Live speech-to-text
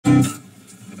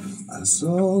I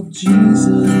saw Jesus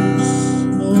on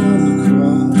the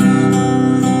cross,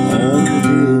 on the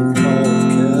hill called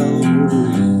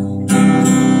Calvary.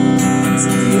 To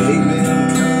the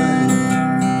mankind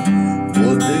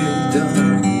what they've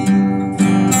done.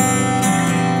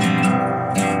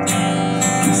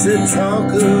 He said,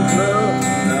 talk of love,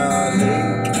 not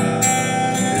hate.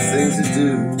 There's things to do,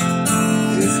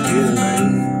 it's getting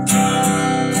late. I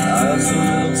have so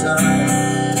little time,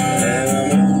 and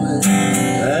I'm only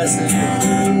passing through.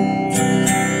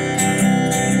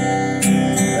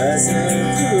 Passing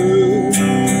through.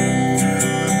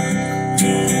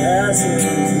 Passing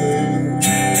through.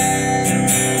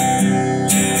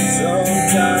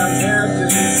 Sometimes happy,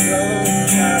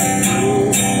 sometimes blue.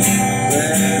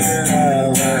 Wherever I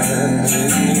went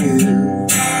with you.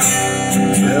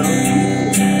 Tell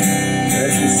people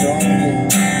that you saw me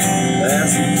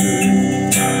passing through.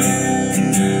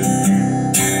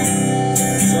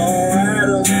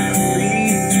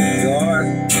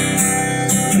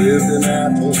 Lived an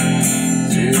apple to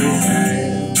his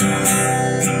hand.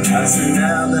 I said,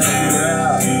 now that you're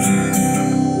out,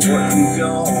 what you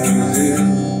gonna do?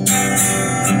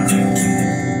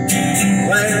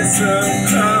 Plant some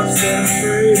crops and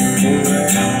free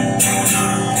around.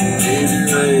 Maybe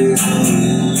raise a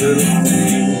little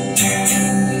thing.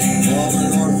 I'm an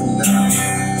orphan now,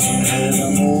 and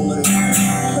I'm only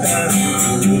passing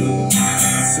through.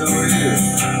 So are you,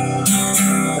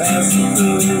 passing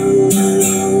through.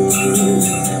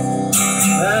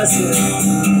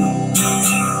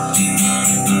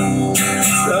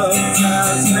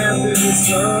 Sometimes happy,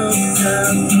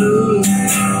 sometimes blue.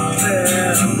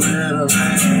 And when I'm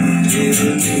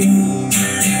giving you,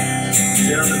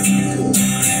 tell the people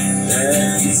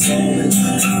that you saw me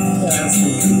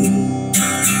passing through.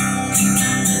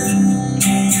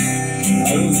 I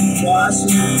was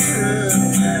washing the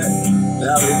curtain at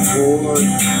Valley Ford,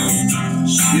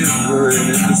 shivering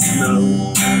in the snow.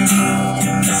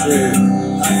 I said,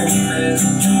 I can man,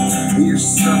 hear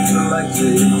something like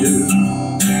they do.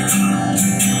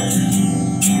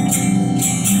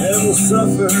 And we'll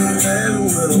suffer and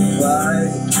we'll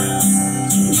fight.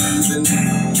 Even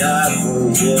die for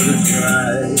what is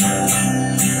right.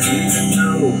 Even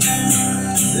though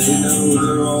they know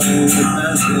they're only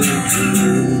passing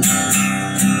through.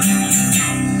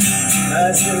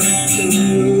 Passing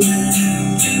through.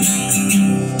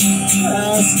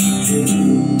 Passing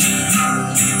through.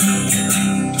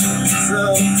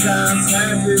 Sometimes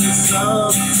happy,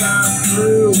 sometimes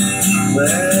blue.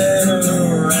 Let her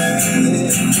around in you.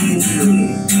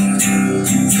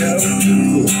 Tell the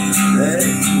people that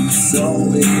you saw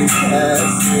me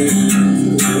passing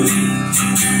through.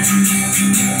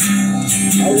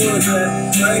 I was at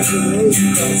Franklin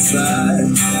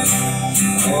side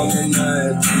on the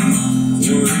night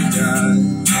before he died.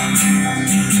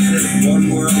 Said one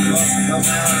world must come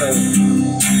out of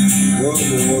World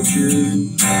War II.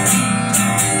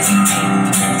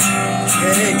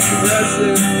 Hey,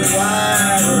 Russian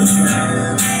wire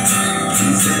man. He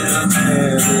said a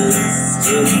man is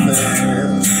still a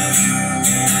man.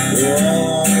 We're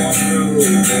all on one road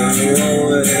and we're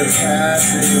always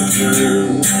passing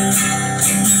through.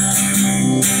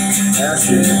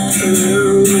 Passing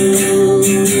through.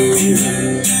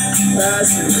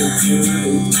 Passing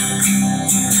through.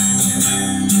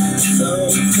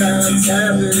 Sometimes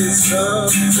happy,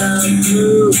 sometimes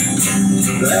blue.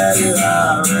 Glad that I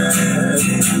ran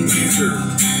into you.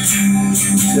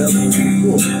 Tell the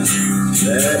people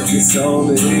that you saw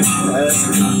me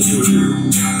passing through.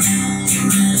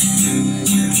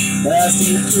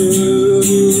 Passing through.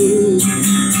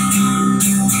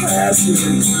 Passing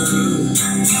through.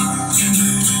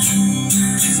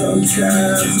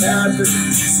 Sometimes happy,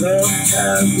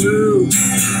 sometimes blue.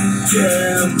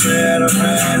 Yeah, I'm glad I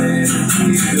ran into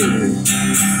you.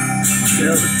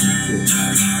 Tell the people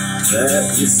that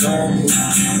you saw me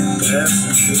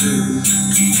passing through.